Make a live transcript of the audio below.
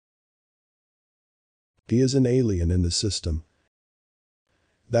He is an alien in the system.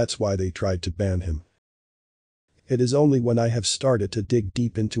 That's why they tried to ban him. It is only when I have started to dig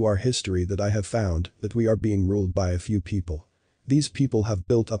deep into our history that I have found that we are being ruled by a few people. These people have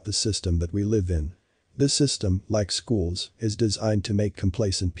built up the system that we live in. This system, like schools, is designed to make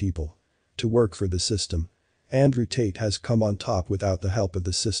complacent people to work for the system. Andrew Tate has come on top without the help of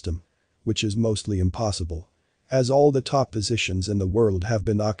the system, which is mostly impossible, as all the top positions in the world have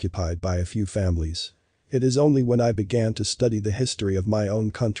been occupied by a few families. It is only when I began to study the history of my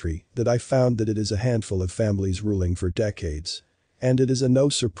own country that I found that it is a handful of families ruling for decades. And it is no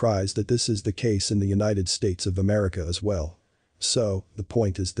surprise that this is the case in the United States of America as well. So, the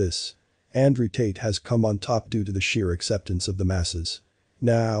point is this. Andrew Tate has come on top due to the sheer acceptance of the masses.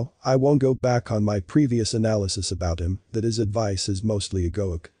 Now, I won't go back on my previous analysis about him, that his advice is mostly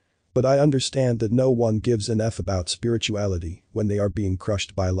egoic. But I understand that no one gives an F about spirituality when they are being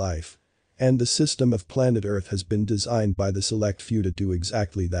crushed by life. And the system of planet Earth has been designed by the select few to do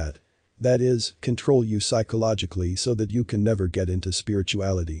exactly that. That is, control you psychologically so that you can never get into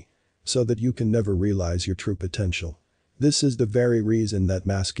spirituality. So that you can never realize your true potential. This is the very reason that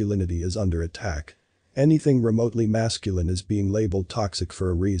masculinity is under attack. Anything remotely masculine is being labeled toxic for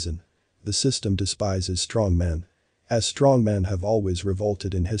a reason. The system despises strong men. As strong men have always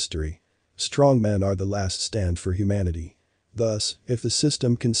revolted in history. Strong men are the last stand for humanity. Thus, if the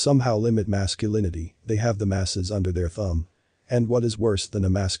system can somehow limit masculinity, they have the masses under their thumb. And what is worse than a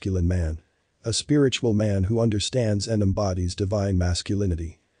masculine man? A spiritual man who understands and embodies divine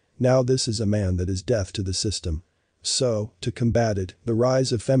masculinity. Now this is a man that is deaf to the system. So, to combat it, the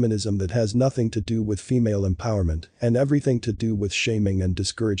rise of feminism that has nothing to do with female empowerment and everything to do with shaming and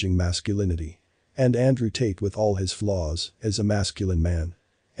discouraging masculinity. And Andrew Tate, with all his flaws, is a masculine man.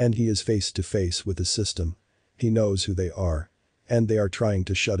 And he is face to face with the system. He knows who they are. And they are trying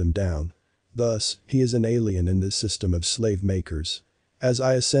to shut him down. Thus, he is an alien in this system of slave makers. As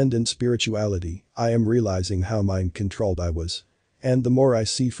I ascend in spirituality, I am realizing how mind-controlled I was. And the more I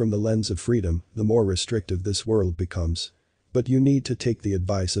see from the lens of freedom, the more restrictive this world becomes. But you need to take the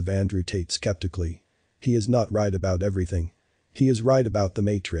advice of Andrew Tate skeptically. He is not right about everything. He is right about the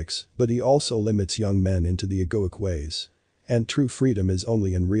matrix, but he also limits young men into the egoic ways. And true freedom is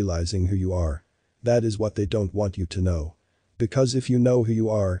only in realizing who you are. That is what they don't want you to know. Because if you know who you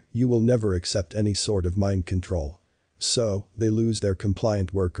are, you will never accept any sort of mind control. So, they lose their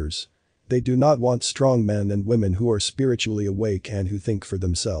compliant workers. They do not want strong men and women who are spiritually awake and who think for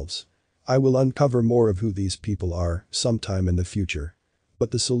themselves. I will uncover more of who these people are sometime in the future.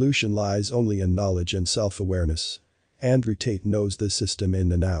 But the solution lies only in knowledge and self-awareness. Andrew Tate knows this system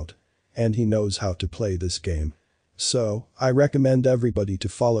in and out. And he knows how to play this game. So, I recommend everybody to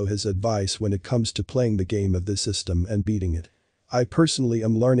follow his advice when it comes to playing the game of this system and beating it. I personally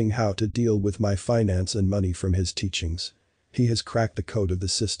am learning how to deal with my finance and money from his teachings. He has cracked the code of the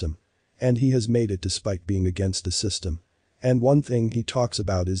system. And he has made it despite being against the system. And one thing he talks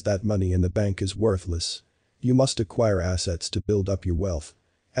about is that money in the bank is worthless. You must acquire assets to build up your wealth.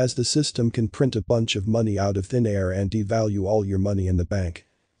 As the system can print a bunch of money out of thin air and devalue all your money in the bank.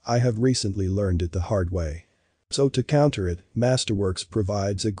 I have recently learned it the hard way. So to counter it, Masterworks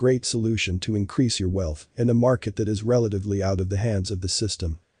provides a great solution to increase your wealth in a market that is relatively out of the hands of the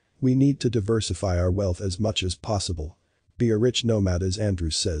system. We need to diversify our wealth as much as possible. Be a rich nomad, as Andrew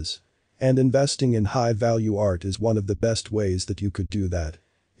says. And investing in high-value art is one of the best ways that you could do that.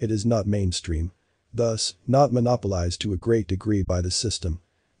 It is not mainstream. Thus, not monopolized to a great degree by the system.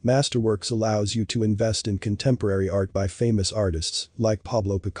 Masterworks allows you to invest in contemporary art by famous artists like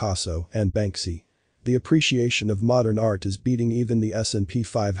Pablo Picasso and Banksy. The appreciation of modern art is beating even the S&P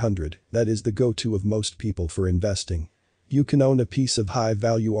 500, that is the go-to of most people for investing. You can own a piece of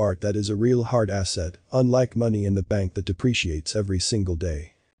high-value art that is a real hard asset, unlike money in the bank that depreciates every single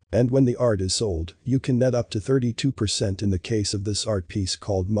day. And when the art is sold, you can net up to 32% in the case of this art piece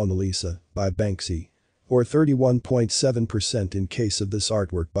called Mona Lisa by Banksy. Or 31.7% in case of this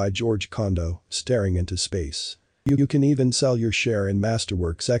artwork by George Condo, Staring into Space. You can even sell your share in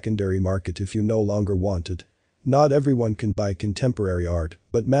Masterworks secondary market if you no longer want it. Not everyone can buy contemporary art,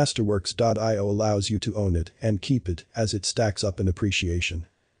 but Masterworks.io allows you to own it and keep it as it stacks up in appreciation.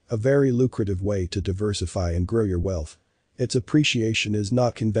 A very lucrative way to diversify and grow your wealth. Its appreciation is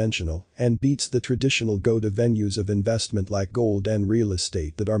not conventional and beats the traditional go-to venues of investment like gold and real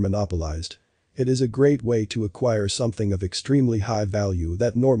estate that are monopolized. It is a great way to acquire something of extremely high value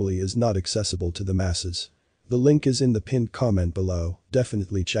that normally is not accessible to the masses. The link is in the pinned comment below,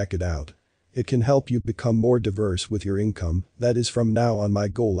 definitely check it out. It can help you become more diverse with your income, that is from now on my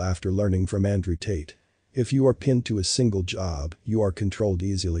goal after learning from Andrew Tate. If you are pinned to a single job, you are controlled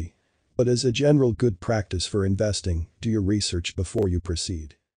easily. But as a general good practice for investing, do your research before you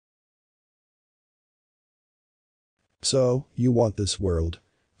proceed. So, you want this world.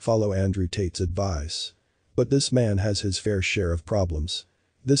 Follow Andrew Tate's advice. But this man has his fair share of problems.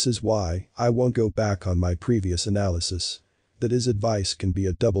 This is why I won't go back on my previous analysis. That his advice can be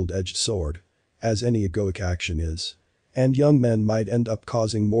a double-edged sword. As any egoic action is. And young men might end up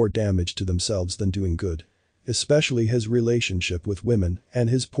causing more damage to themselves than doing good. Especially his relationship with women and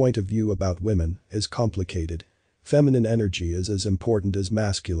his point of view about women is complicated. Feminine energy is as important as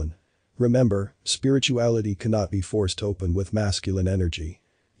masculine. Remember, spirituality cannot be forced open with masculine energy.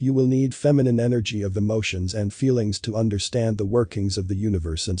 You will need feminine energy of emotions and feelings to understand the workings of the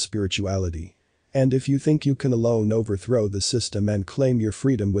universe and spirituality. And if you think you can alone overthrow the system and claim your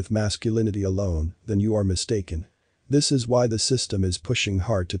freedom with masculinity alone, then you are mistaken. This is why the system is pushing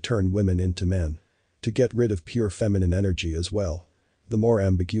hard to turn women into men. To get rid of pure feminine energy as well. The more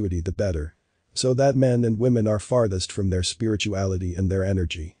ambiguity the better. So that men and women are farthest from their spirituality and their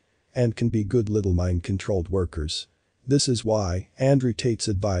energy. And can be good little mind-controlled workers. This is why Andrew Tate's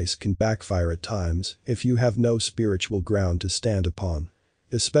advice can backfire at times if you have no spiritual ground to stand upon.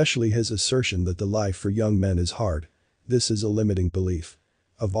 Especially his assertion that the life for young men is hard. This is a limiting belief.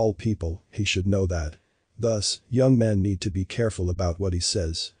 Of all people, he should know that. Thus, young men need to be careful about what he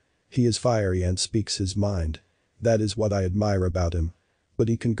says. He is fiery and speaks his mind. That is what I admire about him. But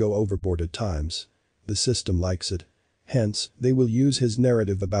he can go overboard at times. The system likes it. Hence, they will use his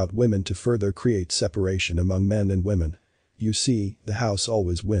narrative about women to further create separation among men and women. You see, the house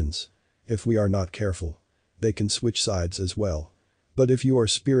always wins. If we are not careful. They can switch sides as well. But if you are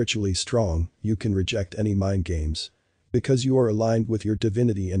spiritually strong, you can reject any mind games. Because you are aligned with your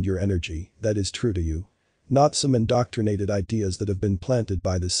divinity and your energy, that is true to you. Not some indoctrinated ideas that have been planted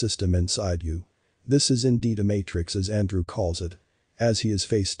by the system inside you. This is indeed a matrix as Andrew calls it. As he is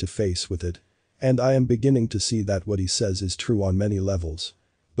face to face with it. And I am beginning to see that what he says is true on many levels.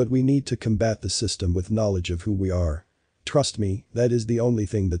 But we need to combat the system with knowledge of who we are. Trust me, that is the only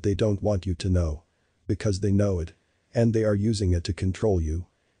thing that they don't want you to know. Because they know it. And they are using it to control you.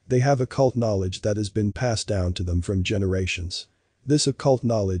 They have occult knowledge that has been passed down to them from generations. This occult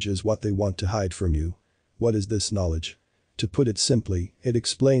knowledge is what they want to hide from you. What is this knowledge? To put it simply, it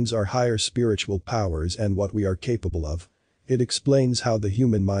explains our higher spiritual powers and what we are capable of. It explains how the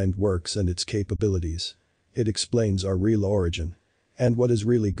human mind works and its capabilities. It explains our real origin. And what is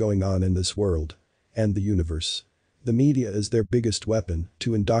really going on in this world. And the universe. The media is their biggest weapon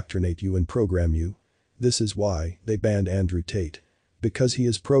to indoctrinate you and program you. This is why they banned Andrew Tate. Because he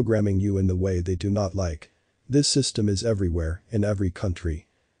is programming you in the way they do not like. This system is everywhere, in every country.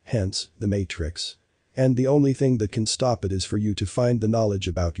 Hence, the matrix. And the only thing that can stop it is for you to find the knowledge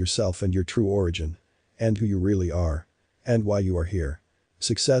about yourself and your true origin. And who you really are. And why you are here.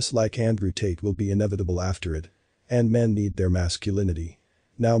 Success like Andrew Tate will be inevitable after it. And men need their masculinity.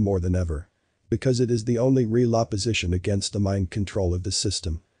 Now more than ever. Because it is the only real opposition against the mind control of the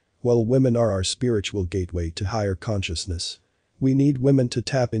system. While women are our spiritual gateway to higher consciousness. We need women to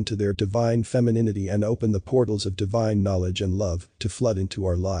tap into their divine femininity and open the portals of divine knowledge and love to flood into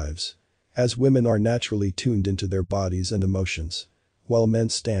our lives. As women are naturally tuned into their bodies and emotions. While men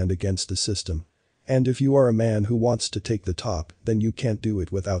stand against the system. And if you are a man who wants to take the top, then you can't do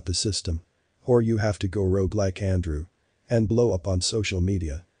it without the system. Or you have to go rogue like Andrew. And blow up on social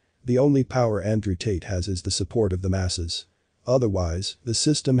media. The only power Andrew Tate has is the support of the masses. Otherwise, the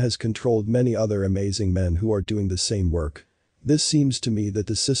system has controlled many other amazing men who are doing the same work. This seems to me that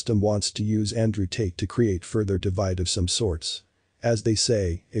the system wants to use Andrew Tate to create further divide of some sorts. As they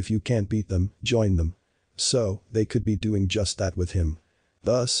say, if you can't beat them, join them. So, they could be doing just that with him.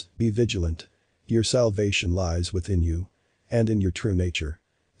 Thus, be vigilant. Your salvation lies within you. And in your true nature.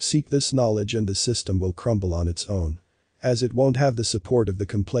 Seek this knowledge and the system will crumble on its own. As it won't have the support of the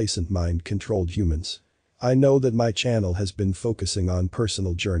complacent mind-controlled humans. I know that my channel has been focusing on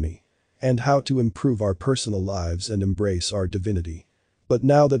personal journey. And how to improve our personal lives and embrace our divinity. But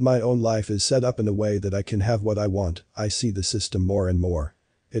now that my own life is set up in a way that I can have what I want, I see the system more and more.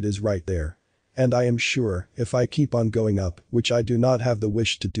 It is right there. And I am sure, if I keep on going up, which I do not have the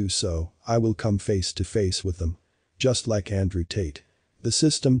wish to do so, I will come face to face with them. Just like Andrew Tate. The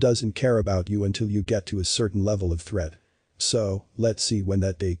system doesn't care about you until you get to a certain level of threat. So, let's see when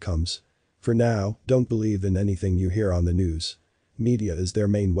that day comes. For now, don't believe in anything you hear on the news. Media is their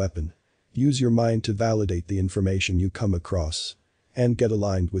main weapon. Use your mind to validate the information you come across. And get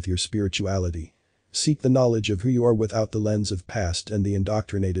aligned with your spirituality. Seek the knowledge of who you are without the lens of past and the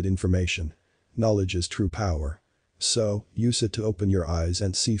indoctrinated information. Knowledge is true power. So, use it to open your eyes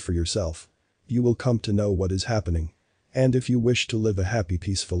and see for yourself. You will come to know what is happening. And if you wish to live a happy,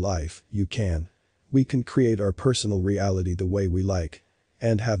 peaceful life, you can. We can create our personal reality the way we like.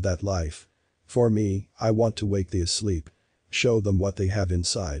 And have that life. For me, I want to wake the asleep. Show them what they have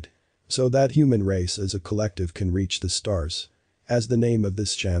inside. So that human race as a collective can reach the stars. As the name of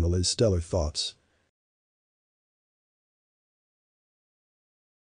this channel is Stellar Thoughts.